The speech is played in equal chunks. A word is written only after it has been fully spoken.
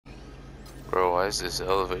Bro, why is this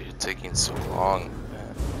elevator taking so long,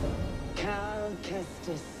 man?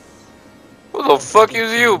 Who the fuck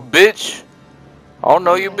is you, bitch? I don't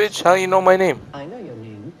know you, bitch. How you know my name? I know your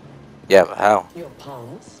name, Yeah, but how? your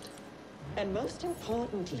past, and most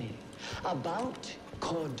importantly, about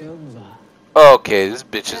Cordova. Okay, this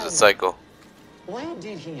bitch is a psycho. Where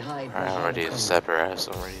did he hide the Alright, I'm ready to Harkon? slap her ass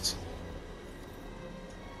some reason.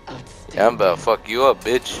 Yeah, I'm Outstanding. about to fuck you up,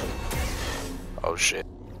 bitch. Oh shit.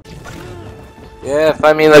 Yeah,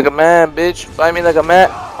 fight me like a man, bitch. Fight me like a man.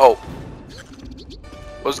 Oh.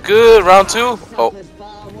 What's good? Round two? Oh. Suffered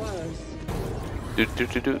far worse.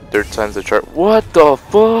 Third time's the chart. What the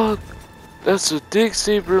fuck? That's a dick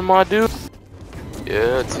saber, my dude.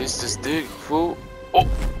 Yeah, taste this dick, fool. Oh,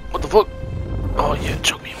 what the fuck? Oh yeah,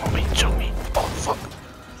 choke me, mommy, choke me. Oh fuck.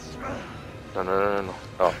 No.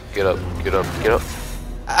 Oh, get up, get up, get up.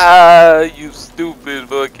 Ah, you stupid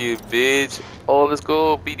fucking bitch. Oh, let's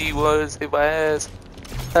go. BD1, save my ass.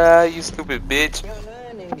 Ah, you stupid bitch. You're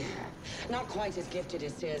learning. Not quite as gifted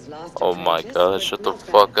as Sear's last Oh my apprentice, god, but shut the not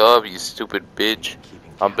fuck bad. up, you stupid bitch.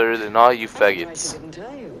 I'm better than all you I'm surprised she faggots. didn't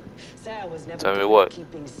tell you. Sear was never Tell me good what? at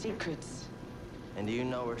keeping secrets. And you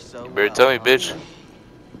know her so You better well, tell me, huh? bitch.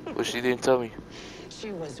 What she didn't tell me?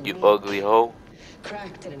 She was You weak, ugly hoe.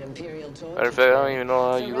 cracked in an imperial torture. Matter of fact, I don't even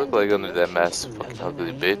know how you look like Surrendered under the that mask, location fucking of her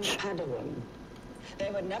ugly naive bitch. Padawan. They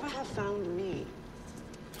would never have found me.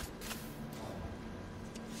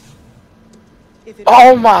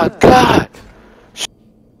 Oh my god!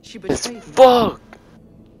 She It's betrayed me. fuck!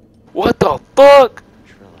 What the fuck?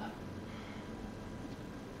 Trilla.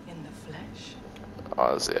 In the flesh.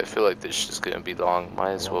 Honestly, I feel like this is gonna be long.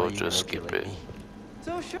 Might as I won't well let you just skip manipulate it. me.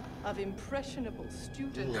 So sure of impressionable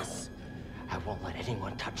students. I won't let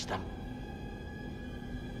anyone touch them.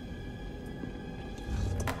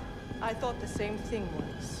 I thought the same thing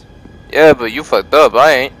once. Yeah, but you fucked up.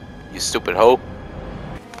 I ain't. You stupid hoe.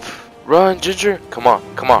 Run, Ginger. Come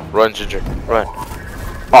on. Run, Ginger. Run.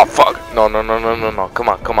 Oh, fuck. No. Come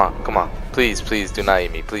on. Please, do not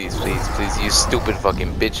eat me. Please. You stupid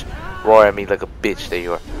fucking bitch. Roar at me like a bitch. There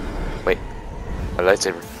you are. Wait. My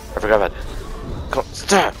lightsaber. I forgot about it. Come on.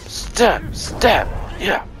 Stab.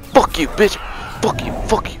 Yeah. Fuck you, bitch. Fuck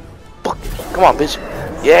you. Come on, bitch.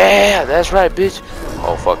 Yeah, that's right, bitch.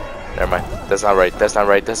 Oh, fuck. Never mind. That's not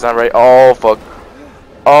right. Oh, fuck.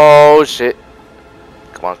 Oh, shit.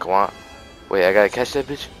 Come on. Wait, I gotta catch that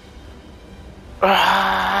bitch.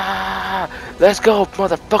 Ah, let's go,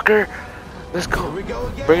 motherfucker. Let's go.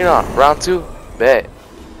 Bring it on. Round two. Bet.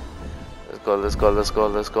 Let's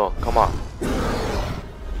go. Come on.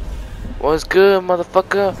 What's good,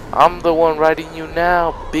 motherfucker? I'm the one riding you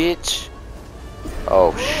now, bitch.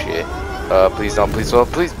 Oh, shit. Please don't.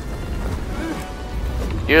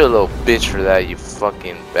 You're a little bitch for that, you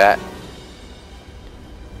fucking bat.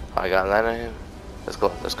 I got land on him. Let's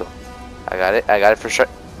go. I got it for sure.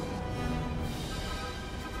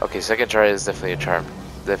 Okay, second try is definitely a charm.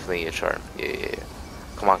 Yeah.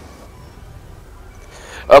 Come on.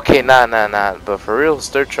 Okay, nah. But for real, it's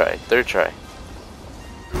third try.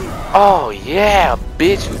 Oh, yeah,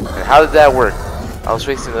 bitch. And how did that work? I was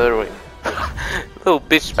facing the other way. Little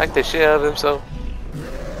bitch smacked the shit out of himself.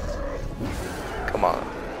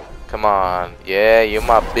 Come on. Yeah, you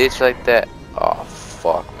my bitch like that. Oh,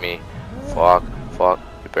 fuck me. Fuck.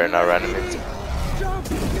 You better not run him into.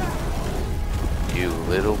 You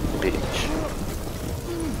little bitch.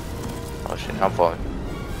 Oh shit, I'm falling.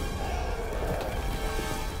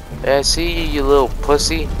 Yeah, I see you, you little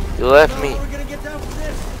pussy. You left me.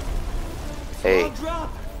 Hey,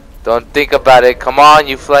 don't think about it. Come on,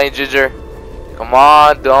 you flying ginger. Come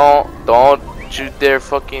on, don't you dare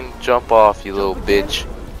fucking jump off, you little bitch.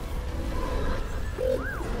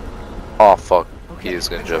 Oh fuck, he is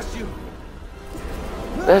gonna jump.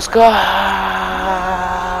 Let's go.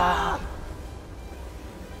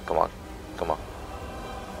 Come on.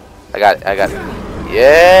 I got it.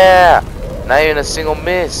 Yeah! Not even a single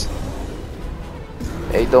miss.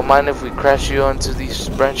 Hey, don't mind if we crash you onto these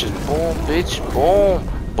branches. Boom, bitch. Boom,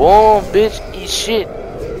 bitch. Eat shit.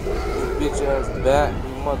 Bitch ass bat,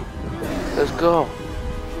 you mother. Let's go.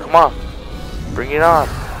 Come on. Bring it on.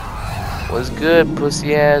 What's good,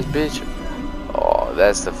 pussy ass bitch? Oh,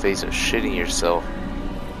 that's the face of shitting yourself.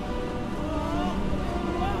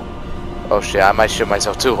 Oh shit, I might shit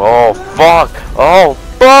myself too. Oh fuck! Oh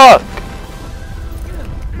fuck!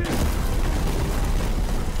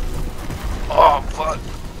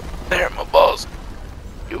 There, my balls.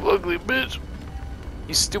 You ugly bitch.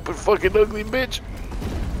 You stupid fucking ugly bitch.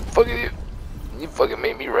 Fucking you. You fucking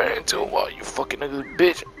made me run into a wall, you fucking ugly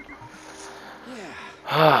bitch.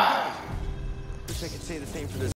 Yeah. Wish I could say the same for this.